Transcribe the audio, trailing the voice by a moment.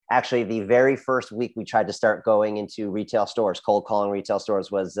actually the very first week we tried to start going into retail stores, cold calling retail stores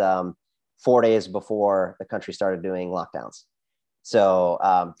was 4 days before the country started doing lockdowns. So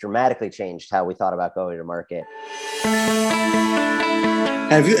dramatically changed how we thought about going to market.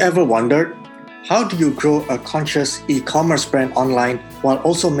 Have you ever wondered, how do you grow a conscious e-commerce brand online while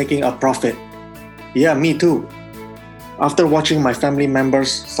also making a profit? Yeah, me too. After watching my family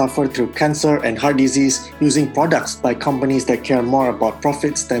members suffer through cancer and heart disease using products by companies that care more about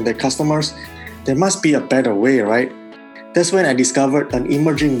profits than their customers, there must be a better way, right? That's when I discovered an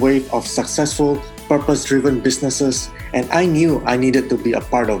emerging wave of successful, purpose-driven businesses, and I knew I needed to be a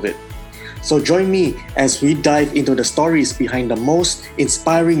part of it. So join me as we dive into the stories behind the most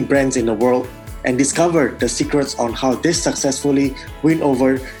inspiring brands in the world and discover the secrets on how they successfully win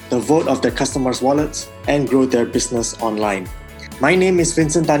over the vote of their customers' wallets and grow their business online. My name is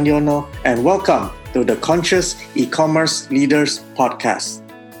Vincent Tandiono, and welcome to the Conscious E-commerce Leaders Podcast.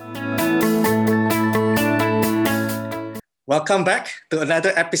 Welcome back to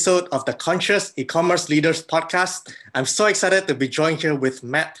another episode of the Conscious E-commerce Leaders Podcast. I'm so excited to be joined here with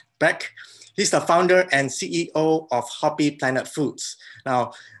Matt Beck. He's the founder and CEO of Hoppy Planet Foods.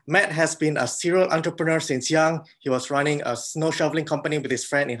 Now, Matt has been a serial entrepreneur since young. He was running a snow shoveling company with his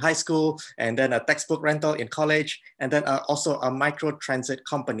friend in high school, and then a textbook rental in college, and then also a micro transit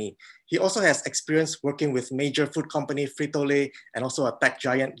company. He also has experience working with major food company Frito-Lay and also a tech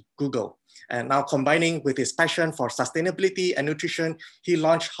giant Google. And now combining with his passion for sustainability and nutrition, he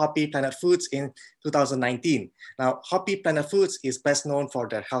launched Hoppy Planet Foods in 2019. Now, Hoppy Planet Foods is best known for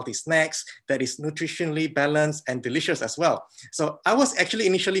their healthy snacks that is nutritionally balanced and delicious as well. So I was actually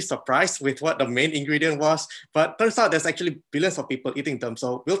initially surprised with what the main ingredient was, but turns out there's actually billions of people eating them.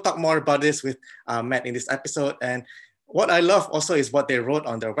 So we'll talk more about this with Matt in this episode. And what I love also is what they wrote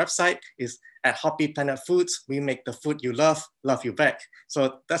on their website is, at Hoppy Planet Foods, we make the food you love you back.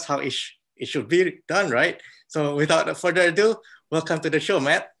 So that's how it should be done, right? So without further ado, welcome to the show,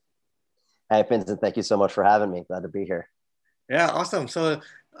 Matt. Hey, Vincent, thank you so much for having me. Glad to be here. Yeah, awesome. So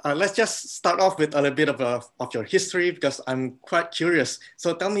let's just start off with a little bit of your history, because I'm quite curious.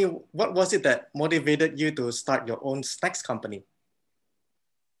 So tell me, what was it that motivated you to start your own snacks company?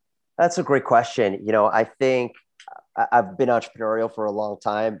 That's a great question. I think I've been entrepreneurial for a long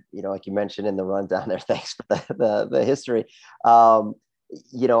time, like you mentioned in the rundown there. Thanks for the history.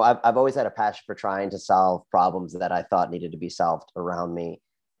 I've always had a passion for trying to solve problems that I thought needed to be solved around me.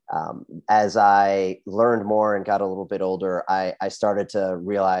 As I learned more and got a little bit older, I started to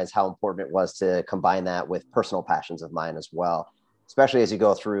realize how important it was to combine that with personal passions of mine as well, especially as you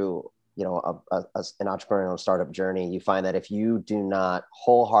go through, an entrepreneurial startup journey. You find that if you do not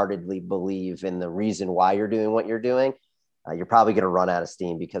wholeheartedly believe in the reason why you're doing what you're doing, you're probably going to run out of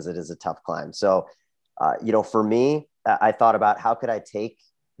steam, because it is a tough climb. So, for me, I thought about how could I take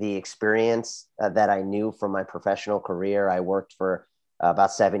the experience that I knew from my professional career. I worked for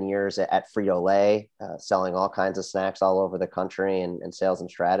about 7 years at Frito-Lay, selling all kinds of snacks all over the country and sales and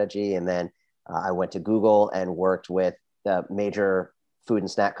strategy. And then I went to Google and worked with major food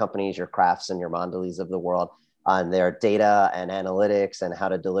and snack companies, your Krafts and your Mondelez of the world, on their data and analytics and how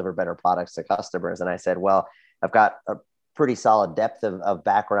to deliver better products to customers. And I said, well, I've got a pretty solid depth of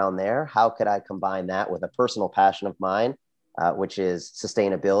background there. How could I combine that with a personal passion of mine, which is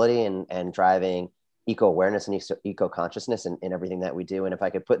sustainability and driving eco-awareness and eco-consciousness in everything that we do? And if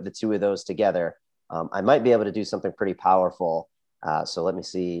I could put the two of those together, I might be able to do something pretty powerful. So let me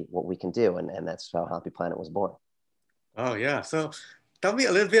see what we can do. And that's how Hoppy Planet was born. Oh, yeah. So tell me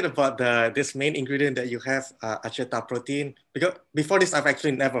a little bit about this main ingredient that you have, acheta protein. Because before this, I've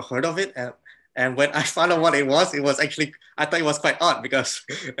actually never heard of it. And when I found out what it was actually, I thought it was quite odd because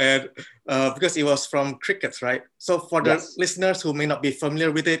it was from crickets, right? So for the listeners who may not be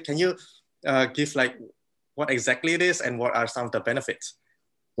familiar with it, can you give what exactly it is and what are some of the benefits?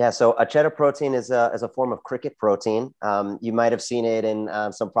 Yeah, so acheta protein is a form of cricket protein. You might have seen it in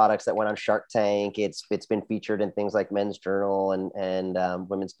some products that went on Shark Tank. It's been featured in things like Men's Journal and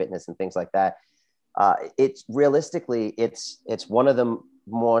Women's Fitness and things like that. It's realistically, it's one of the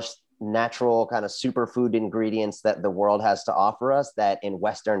most natural kind of superfood ingredients that the world has to offer us that in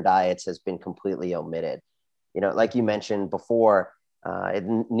Western diets has been completely omitted. Like you mentioned before,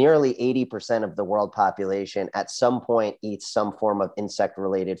 nearly 80% of the world population at some point eats some form of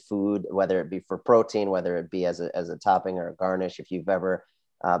insect-related food, whether it be for protein, whether it be as a topping or a garnish. If you've ever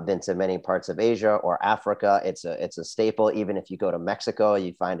been to many parts of Asia or Africa, it's a staple. Even if you go to Mexico,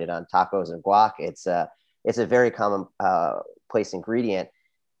 you find it on tacos and guac. It's a very common place ingredient.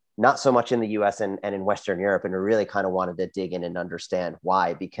 Not so much in the US and in Western Europe. And we really kind of wanted to dig in and understand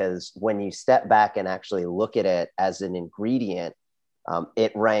why, because when you step back and actually look at it as an ingredient,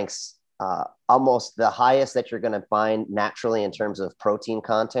 It ranks almost the highest that you're going to find naturally in terms of protein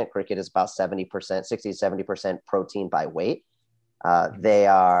content. Cricket is about 70%, 60 to 70% protein by weight. They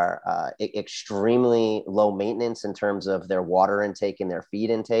are extremely low maintenance in terms of their water intake and their feed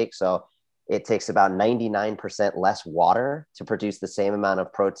intake. So it takes about 99% less water to produce the same amount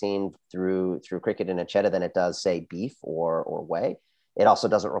of protein through cricket and acheta than it does, say, beef or whey. It also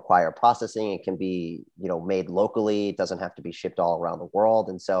doesn't require processing. It can be, made locally. It doesn't have to be shipped all around the world.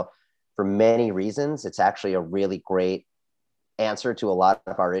 And so for many reasons, it's actually a really great answer to a lot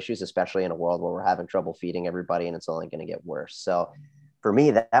of our issues, especially in a world where we're having trouble feeding everybody and it's only going to get worse. So for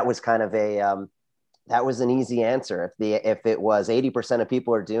me, that was kind of that was an easy answer. If it was 80% of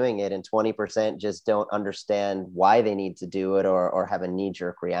people are doing it and 20% just don't understand why they need to do it or have a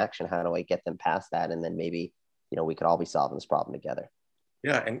knee-jerk reaction, how do I get them past that? And then maybe, we could all be solving this problem together.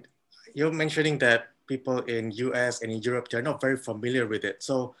 Yeah, and you're mentioning that people in US and in Europe, they're not very familiar with it.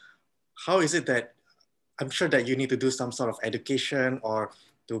 So how is it that, I'm sure that you need to do some sort of education or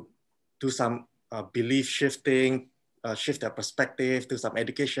to do some belief shifting, shift their perspective, do some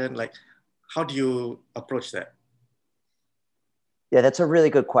education. Like, how do you approach that? Yeah, that's a really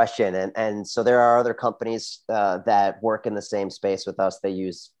good question. And so there are other companies that work in the same space with us. They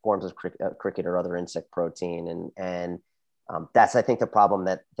use forms of cricket or other insect protein. And that's, I think, the problem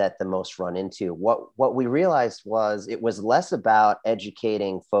that the most run into. What we realized was it was less about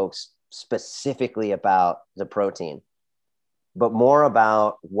educating folks specifically about the protein, but more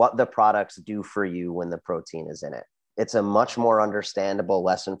about what the products do for you when the protein is in it. It's a much more understandable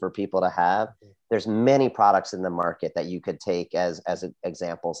lesson for people to have. There's many products in the market that you could take as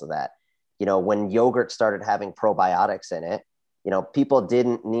examples of that. When yogurt started having probiotics in it, people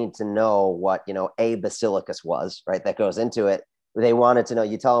didn't need to know what, A basilicus was, right? That goes into it. They wanted to know,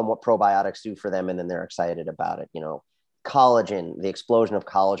 you tell them what probiotics do for them, and then they're excited about it. Collagen, the explosion of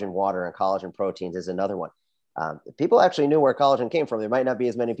collagen water and collagen proteins is another one. People actually knew where collagen came from. There might not be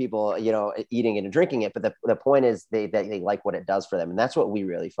as many people, eating it and drinking it, but the point is they like what it does for them. And that's what we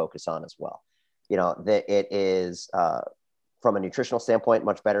really focus on as well. That it is, from a nutritional standpoint,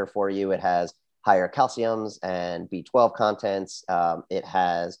 much better for you. It has higher calciums and B12 contents. It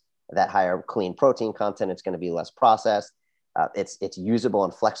has that higher clean protein content. It's going to be less processed. It's usable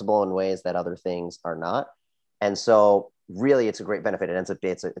and flexible in ways that other things are not. And so really it's a great benefit. It ends up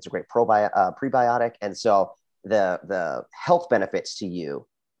being, it's a great prebiotic. And so the health benefits to you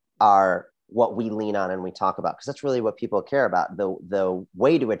are what we lean on and we talk about, because that's really what people care about. The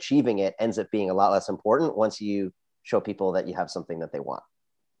way to achieving it ends up being a lot less important once you show people that you have something that they want.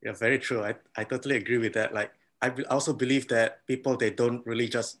 Yeah, very true. I totally agree with that. Like, I also believe that people, they don't really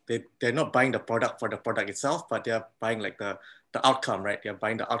they're not buying the product for the product itself, but they're buying like the outcome, right? They're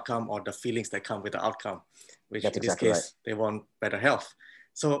buying the outcome or the feelings that come with the outcome, which that's in this case, right. They want better health.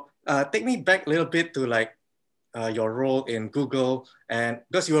 So take me back a little bit to like your role in Google, and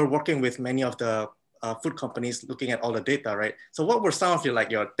because you were working with many of the food companies looking at all the data, right? So what were some of your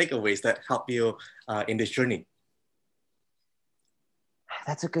takeaways that helped you in this journey?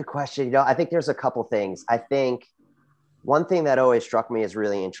 That's a good question. I think there's a couple things. I think one thing that always struck me as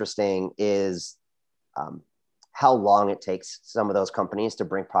really interesting is how long it takes some of those companies to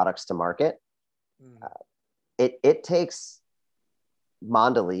bring products to market. It takes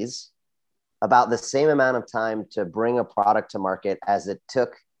Mondelez about the same amount of time to bring a product to market as it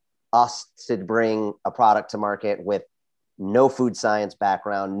took us to bring a product to market with no food science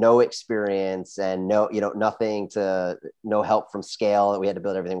background, no experience, and no help from scale. We had to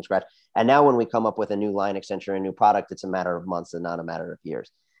build everything from scratch. And now when we come up with a new line extension or a new product, it's a matter of months and not a matter of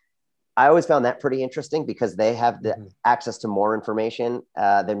years. I always found that pretty interesting because they have the access to more information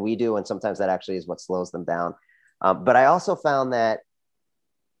than we do. And sometimes that actually is what slows them down. But I also found that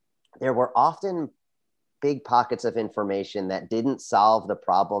there were often big pockets of information that didn't solve the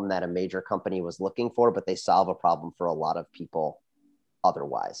problem that a major company was looking for, but they solve a problem for a lot of people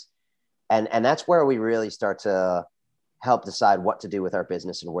otherwise. And that's where we really start to help decide what to do with our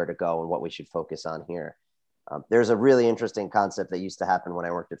business and where to go and what we should focus on here. There's a really interesting concept that used to happen when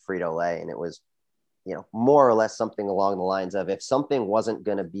I worked at Frito-Lay, and it was, more or less something along the lines of, if something wasn't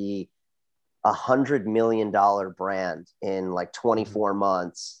going to be $100 million brand in like 24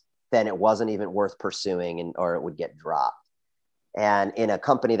 months, then it wasn't even worth pursuing or it would get dropped. And in a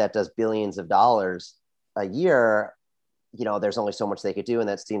company that does billions of dollars a year, there's only so much they could do. And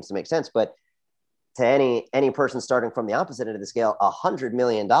that seems to make sense. But to any person starting from the opposite end of the scale, $100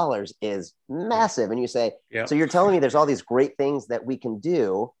 million is massive. And you say, So you're telling me there's all these great things that we can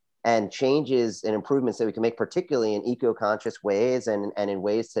do and changes and improvements that we can make, particularly in eco-conscious ways and in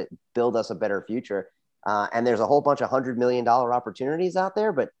ways to build us a better future. And there's a whole bunch of $100 million opportunities out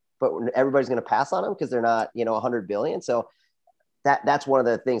there, but everybody's going to pass on them because they're not, 100 billion. So that's one of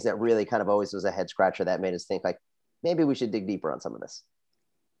the things that really kind of always was a head scratcher that made us think like, maybe we should dig deeper on some of this.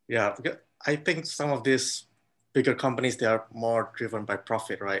 Yeah, because I think some of these bigger companies, they are more driven by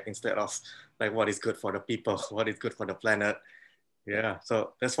profit, right? Instead of like what is good for the people, what is good for the planet. Yeah,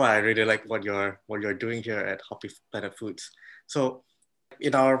 so that's why I really like what you're doing here at Hoppy Planet Foods. So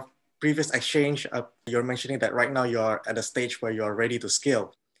in our previous exchange, you're mentioning that right now you're at a stage where you're ready to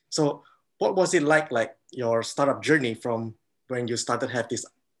scale. So what was it like your startup journey from when you started to have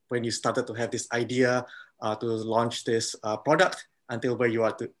this idea to launch this product until where you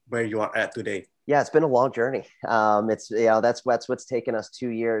are at today? Yeah, it's been a long journey. It's that's what's taken us 2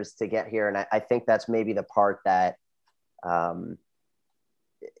 years to get here, and I think that's maybe the part that um,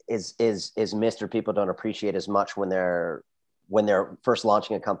 is missed or people don't appreciate as much when they're first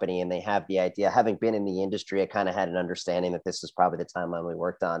launching a company and they have the idea. Having been in the industry, I kind of had an understanding that this is probably the timeline we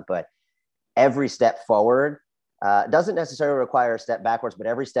worked on, but every step forward doesn't necessarily require a step backwards, but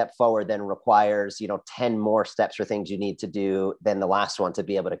every step forward then requires 10 more steps or things you need to do than the last one to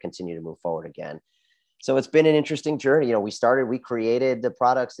be able to continue to move forward again. So it's been an interesting journey. We created the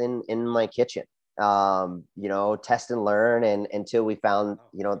products in my kitchen, test and learn, and until we found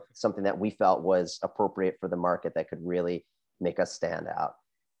something that we felt was appropriate for the market that could really make us stand out.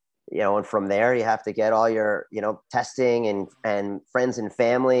 And from there you have to get all your testing and friends and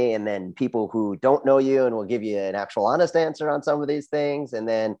family, and then people who don't know you and will give you an actual honest answer on some of these things, and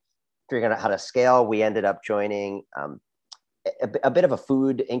then figuring out how to scale. We ended up joining a bit of a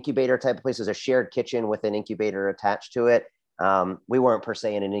food incubator type of place. There's a shared kitchen with an incubator attached to it. We weren't per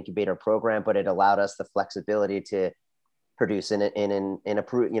se in an incubator program, but it allowed us the flexibility to produce in an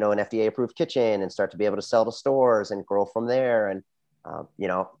FDA approved kitchen and start to be able to sell to stores and grow from there. And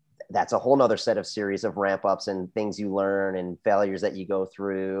that's a whole nother set of series of ramp ups and things you learn and failures that you go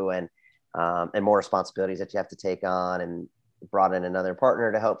through, and more responsibilities that you have to take on, and brought in another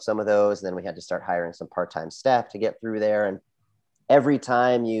partner to help some of those. And then we had to start hiring some part-time staff to get through there. And every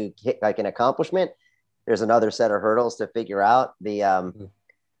time you hit like an accomplishment, there's another set of hurdles to figure out.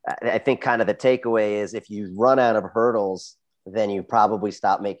 I think kind of the takeaway is if you run out of hurdles, then you probably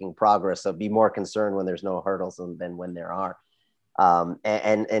stop making progress. So be more concerned when there's no hurdles than when there are.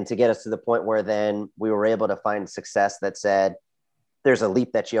 And to get us to the point where then we were able to find success that said, there's a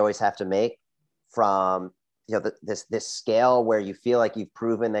leap that you always have to make from, this scale where you feel like you've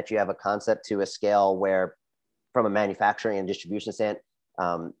proven that you have a concept, to a scale where from a manufacturing and distribution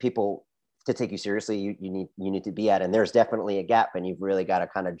standpoint, people to take you seriously, you need to be at. And there's definitely a gap, and you've really got to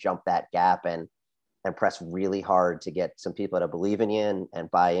kind of jump that gap and press really hard to get some people to believe in you and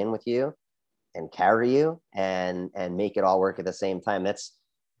buy in with you and carry you and make it all work at the same time. That's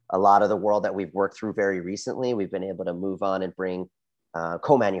a lot of the world that we've worked through very recently. We've been able to move on and bring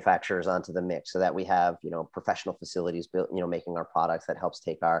co-manufacturers onto the mix so that we have, professional facilities built, making our products that helps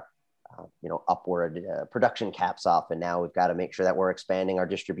take our, upward production caps off. And now we've got to make sure that we're expanding our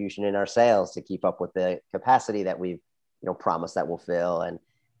distribution and our sales to keep up with the capacity that we've, promised that we'll fill. And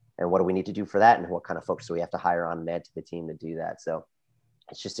what do we need to do for that? And what kind of folks do we have to hire on and add to the team to do that? So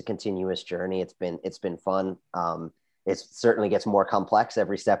it's just a continuous journey. It's been fun. It certainly gets more complex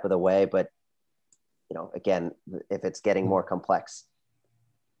every step of the way, but again, if it's getting more complex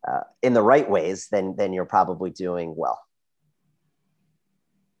in the right ways, then you're probably doing well.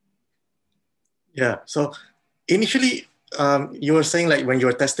 Yeah. So initially, you were saying like when you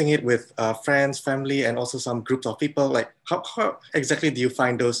were testing it with friends, family, and also some groups of people, like how exactly do you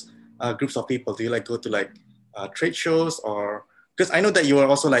find those groups of people? Do you like go to like trade shows, or because I know that you were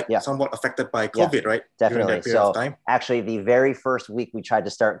also like somewhat affected by COVID, right? Definitely. During that period of time. Actually, the very first week we tried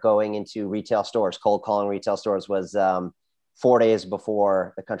to start going into retail stores, cold calling retail stores, was 4 days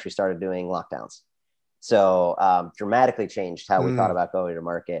before the country started doing lockdowns. So dramatically changed how we thought about going to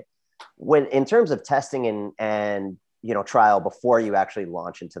market. When in terms of testing and trial before you actually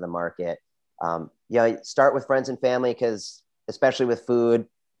launch into the market, start with friends and family, because especially with food,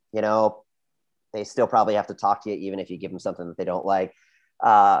 they still probably have to talk to you even if you give them something that they don't like.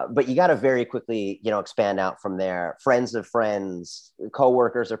 But you got to very quickly, expand out from there. Friends of friends,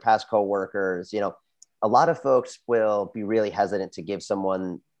 coworkers or past coworkers. A lot of folks will be really hesitant to give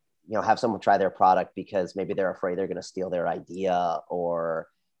someone, have someone try their product because maybe they're afraid they're going to steal their idea, or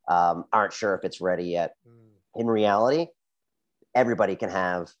aren't sure if it's ready yet. In reality, everybody can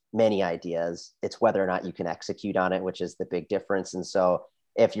have many ideas. It's whether or not you can execute on it, which is the big difference. And so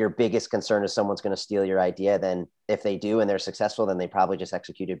if your biggest concern is someone's going to steal your idea, then if they do and they're successful, then they probably just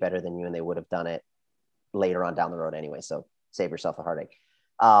executed better than you, and they would have done it later on down the road anyway. So save yourself a heartache.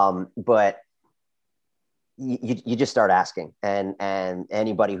 But you just start asking, and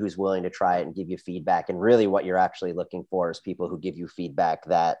anybody who's willing to try it and give you feedback. And really what you're actually looking for is people who give you feedback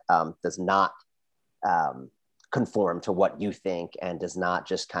that does not conform to what you think, and does not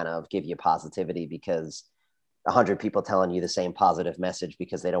just kind of give you positivity because 100 people telling you the same positive message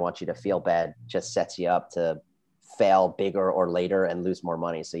because they don't want you to feel bad just sets you up to fail bigger or later and lose more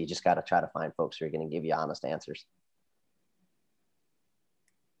money. So you just got to try to find folks who are going to give you honest answers.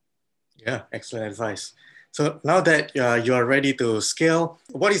 Yeah, excellent advice. So now that you are ready to scale,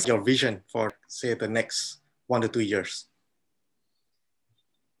 what is your vision for, say, the next 1 to 2 years?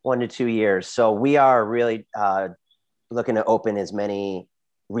 1 to 2 years. So we are really looking to open as many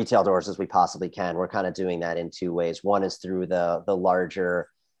retail doors as we possibly can. We're kind of doing that in two ways. One is through the larger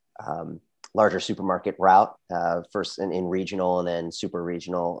supermarket route, first in regional and then super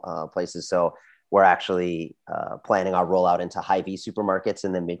regional places. So we're actually planning our rollout into Hy-Vee supermarkets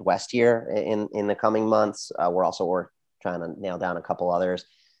in the Midwest here in the coming months. We're also trying to nail down a couple others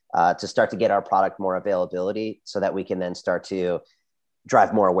to start to get our product more availability so that we can then start to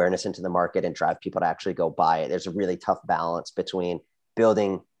drive more awareness into the market and drive people to actually go buy it. There's a really tough balance between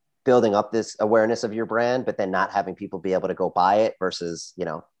building up this awareness of your brand, but then not having people be able to go buy it versus,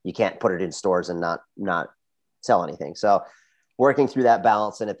 you can't put it in stores and not sell anything. So working through that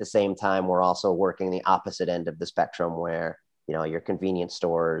balance. And at the same time, we're also working the opposite end of the spectrum where, your convenience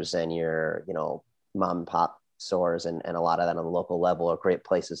stores and your, mom and pop stores and a lot of that on the local level are great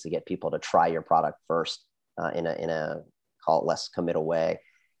places to get people to try your product first in a call it less committal way.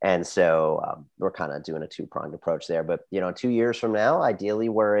 And so we're kind of doing a two-pronged approach there. But, 2 years from now, ideally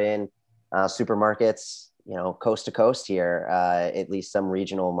we're in supermarkets, coast to coast here, at least some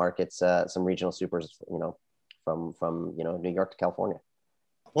regional markets, some regional supers, from New York to California.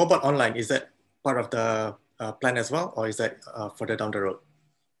 What about online? Is that part of the plan as well, or is that further down the road?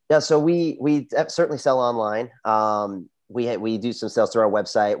 Yeah, so we certainly sell online. We do some sales through our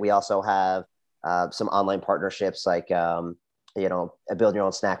website. We also have some online partnerships like build your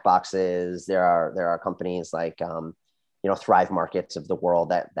own snack boxes. There are companies like Thrive Markets of the world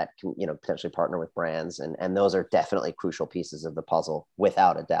that can potentially partner with brands, and those are definitely crucial pieces of the puzzle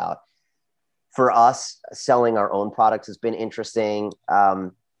without a doubt. For us, selling our own products has been interesting.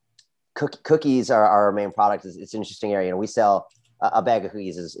 Cookies are our main product. It's an interesting area. We sell a bag of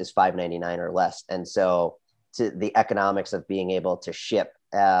cookies is $5.99 or less, and so to the economics of being able to ship,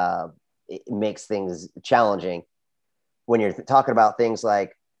 it makes things challenging. When you're talking about things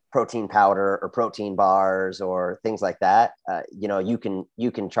like protein powder or protein bars or things like that, you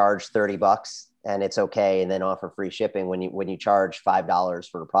can charge $30 and it's okay, and then offer free shipping. When you charge $5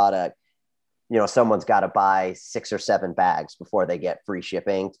 for a product, someone's got to buy 6 or 7 bags before they get free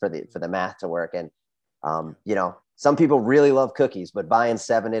shipping for the math to work. And some people really love cookies, but buying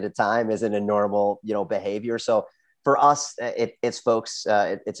 7 at a time isn't a normal behavior. So for us, it's folks.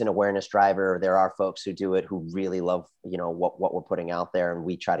 It's an awareness driver. There are folks who do it who really love what we're putting out there, and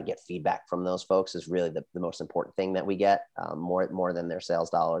we try to get feedback from those folks. Is really the most important thing that we get, more than their sales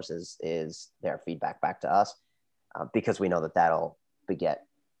dollars is their feedback back to us, because we know that'll beget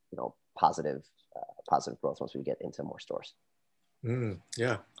positive growth once we get into more stores.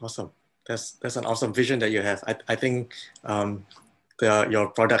 Yeah, awesome. That's an awesome vision that you have. I think your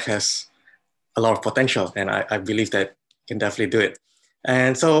product has a lot of potential, and I believe that you can definitely do it.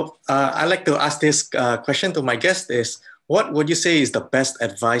 And so I like to ask this question to my guest is, what would you say is the best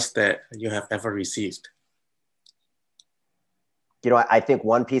advice that you have ever received? I think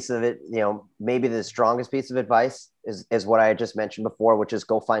one piece of it, maybe the strongest piece of advice is what I just mentioned before, which is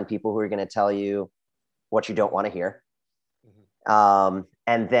go find people who are going to tell you what you don't want to hear. Mm-hmm.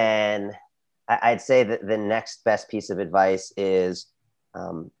 And then I'd say that the next best piece of advice is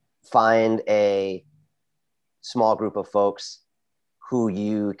find a small group of folks who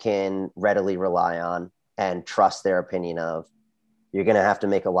you can readily rely on and trust their opinion of. You're going to have to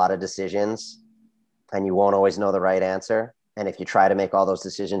make a lot of decisions, and you won't always know the right answer. And if you try to make all those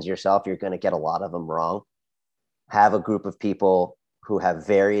decisions yourself, you're going to get a lot of them wrong. Have a group of people who have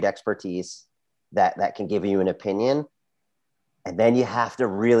varied expertise that can give you an opinion. And then you have to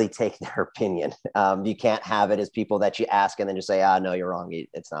really take their opinion. You can't have it as people that you ask and then just say, no, you're wrong.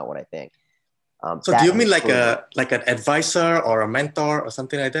 It's not what I think. So do you mean like an advisor or a mentor or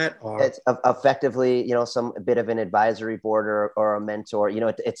something like that? Or it's effectively, some bit of an advisory board or a mentor.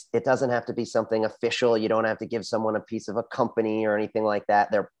 It doesn't have to be something official. You don't have to give someone a piece of a company or anything like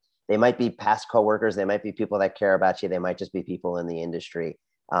that. They might be past coworkers. They might be people that care about you. They might just be people in the industry.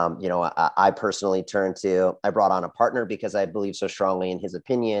 I personally I brought on a partner because I believe so strongly in his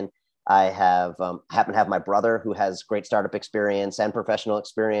opinion. I have happen to have my brother who has great startup experience and professional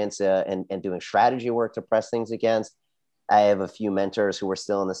experience and doing strategy work to press things against. I have a few mentors who are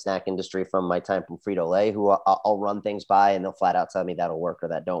still in the snack industry from my time from Frito-Lay who I'll run things by and they'll flat out tell me that'll work or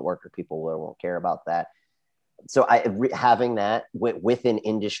that don't work or people won't care about that. So having that with an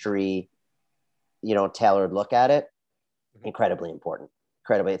industry, tailored look at it, incredibly important.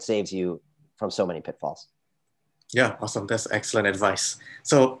 Incredibly, it saves you from so many pitfalls. Yeah, awesome. That's excellent advice.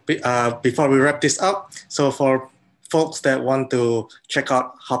 So before we wrap this up, so for folks that want to check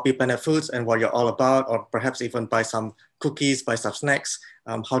out Hoppy Planet Foods and what you're all about, or perhaps even buy some cookies, buy some snacks,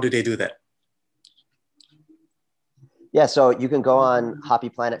 how do they do that? Yeah, so you can go on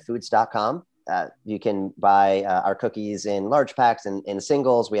hoppyplanetfoods.com. You can buy our cookies in large packs and in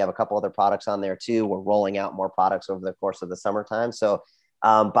singles. We have a couple other products on there too. We're rolling out more products over the course of the summertime. So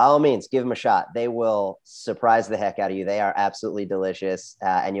by all means, give them a shot. They will surprise the heck out of you. They are absolutely delicious.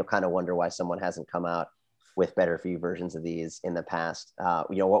 And you'll kind of wonder why someone hasn't come out with better for you versions of these in the past.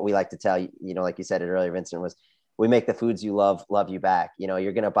 What we like to tell you, like you said it earlier, Vincent, was we make the foods you love you back.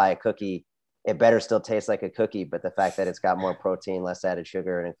 You're going to buy a cookie. It better still taste like a cookie, but the fact that it's got more protein, less added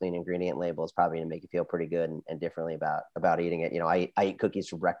sugar, and a clean ingredient label is probably going to make you feel pretty good and differently about eating it. I eat cookies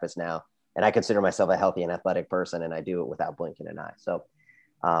for breakfast now, and I consider myself a healthy and athletic person, and I do it without blinking an eye. So,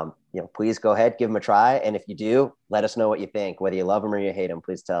 please go ahead, give them a try. And if you do, let us know what you think, whether you love them or you hate them,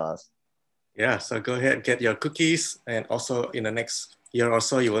 please tell us. Yeah, so go ahead, get your cookies. And also in the next year or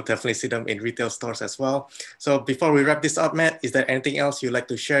so, you will definitely see them in retail stores as well. So before we wrap this up, Matt, is there anything else you'd like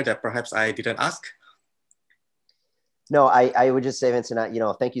to share that perhaps I didn't ask? No, I would just say, Vincent,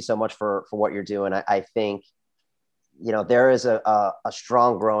 thank you so much for what you're doing. I think, there is a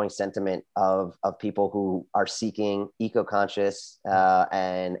strong growing sentiment of people who are seeking eco-conscious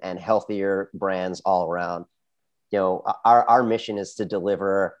and healthier brands all around. Our mission is to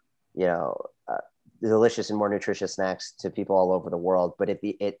deliver, delicious and more nutritious snacks to people all over the world. But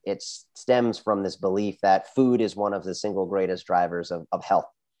it stems from this belief that food is one of the single greatest drivers of health,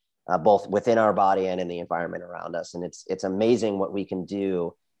 both within our body and in the environment around us. And it's amazing what we can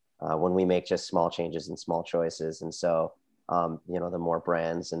do when we make just small changes and small choices. And so, the more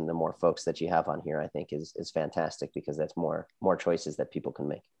brands and the more folks that you have on here, I think is fantastic because that's more choices that people can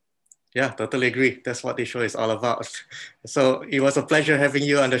make. Yeah, totally agree. That's what this show is all about. So it was a pleasure having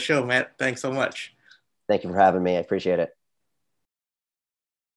you on the show, Matt. Thanks so much. Thank you for having me. I appreciate it.